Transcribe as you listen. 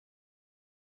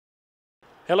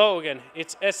Hello again,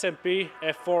 it's SMP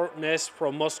F4 NEZ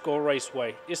from Moscow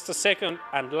Raceway. It's the second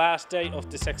and last day of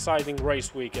this exciting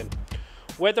race weekend.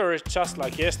 Weather is just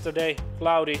like yesterday,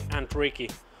 cloudy and tricky,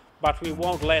 but we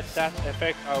won't let that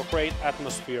affect our great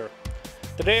atmosphere.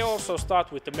 The day also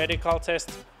starts with the medical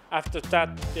test. After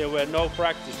that there were no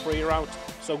practice free rounds,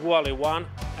 so Quali 1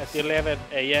 at 11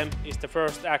 AM is the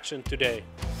first action today.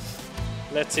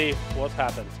 Let's see what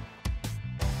happens.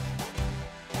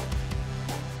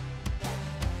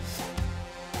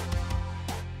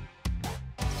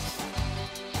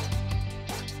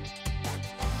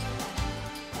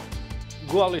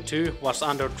 Quali 2 was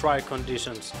under dry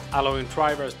conditions, allowing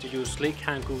drivers to use slick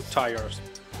Hankook tires.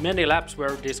 Many laps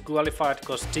were disqualified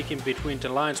because sticking between the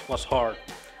lines was hard.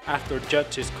 After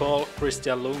judges' call,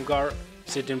 Christian Lundgaard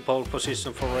sit in pole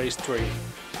position for race 3.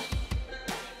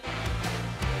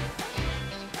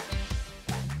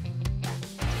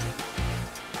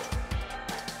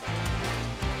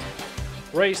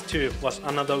 Race 2 was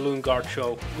another Lundgaard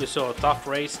show. We saw a tough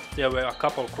race, there were a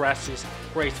couple crashes,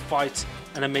 great fights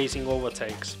and amazing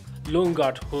overtakes.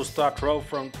 Lundgaard, who started row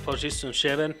from position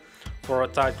 7 for a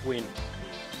tight win.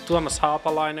 Tuomas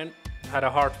Haapalainen had a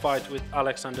hard fight with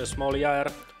Alexander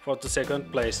Smoljaer for the second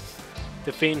place.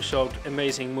 The Finn showed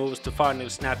amazing moves to finally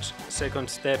snatch second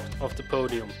step of the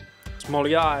podium.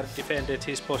 Smoljaer defended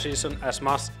his position as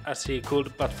much as he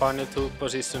could, but finally took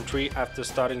position 3 after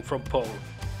starting from pole.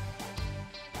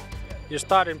 You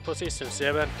start in position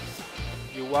 7,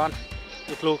 you won.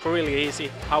 It looked really easy.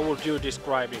 How would you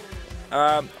describe it?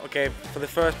 Okay,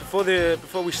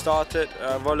 before we started,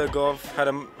 Volegov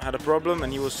had a problem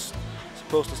and he was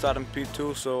supposed to start in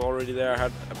P2, so already there I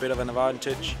had a bit of an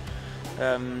advantage.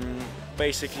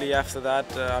 Basically after that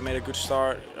I made a good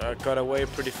start, got away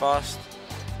pretty fast,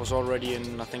 was already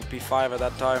in I think P5 at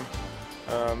that time,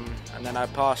 and then I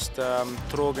passed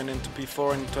Trogen into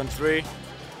P4 in turn 3.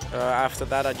 After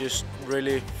that I just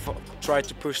really tried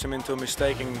to push them into a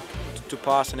mistake and to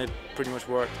pass, and it pretty much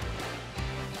worked.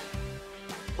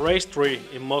 Race 3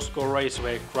 in Moscow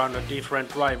Raceway crowned a different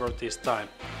driver this time.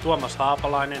 Tuomas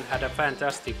Haapalainen had a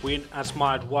fantastic win and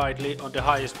smiled widely on the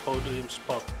highest podium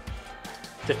spot.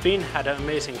 The Finn had an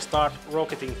amazing start,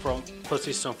 rocketing from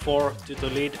position 4 to the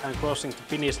lead and crossing the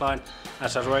finish line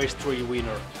as a race 3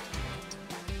 winner.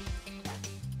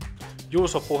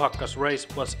 Juuso Puhakka's race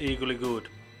was equally good.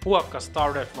 Puhakka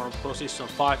started from position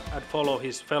 5 and followed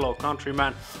his fellow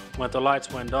countryman when the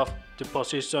lights went off to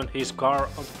position his car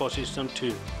on the position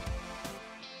 2.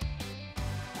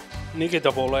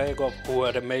 Nikita Volegov, who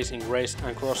had an amazing race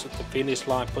and crossed the finish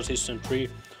line position 3,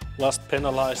 was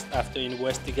penalized after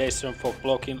investigation for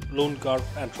blocking Lundgaard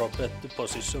and dropped to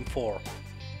position 4.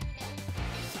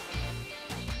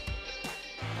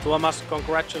 Tuomas,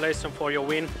 congratulations for your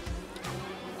win.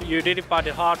 You did it by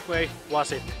the hard way,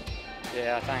 was it?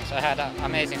 Yeah, thanks. I had an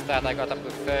amazing start. I got up to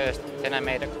first, then I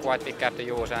made a quite big gap to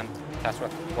use, and that's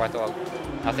what quite all.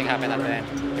 Nothing happened at the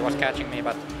end. He was catching me,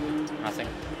 but nothing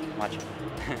much.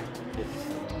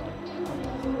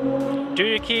 Do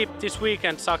you keep this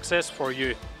weekend success for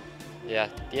you? Yeah,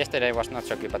 yesterday was not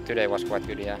so good, but today was quite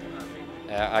good, yeah.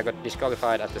 I got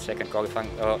disqualified at the second qualifying.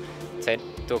 They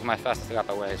took my fastest lap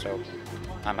away, so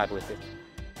I'm happy with it.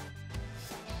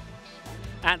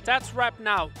 And that's wrap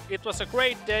now. It was a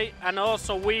great day and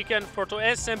also weekend for the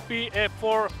SMP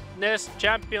F4 NEZ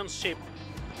Championship.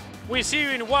 We see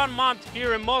you in 1 month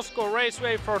here in Moscow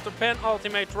Raceway for the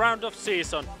penultimate round of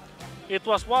season. It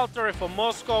was Valtteri from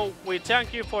Moscow. We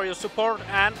thank you for your support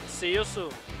and see you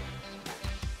soon.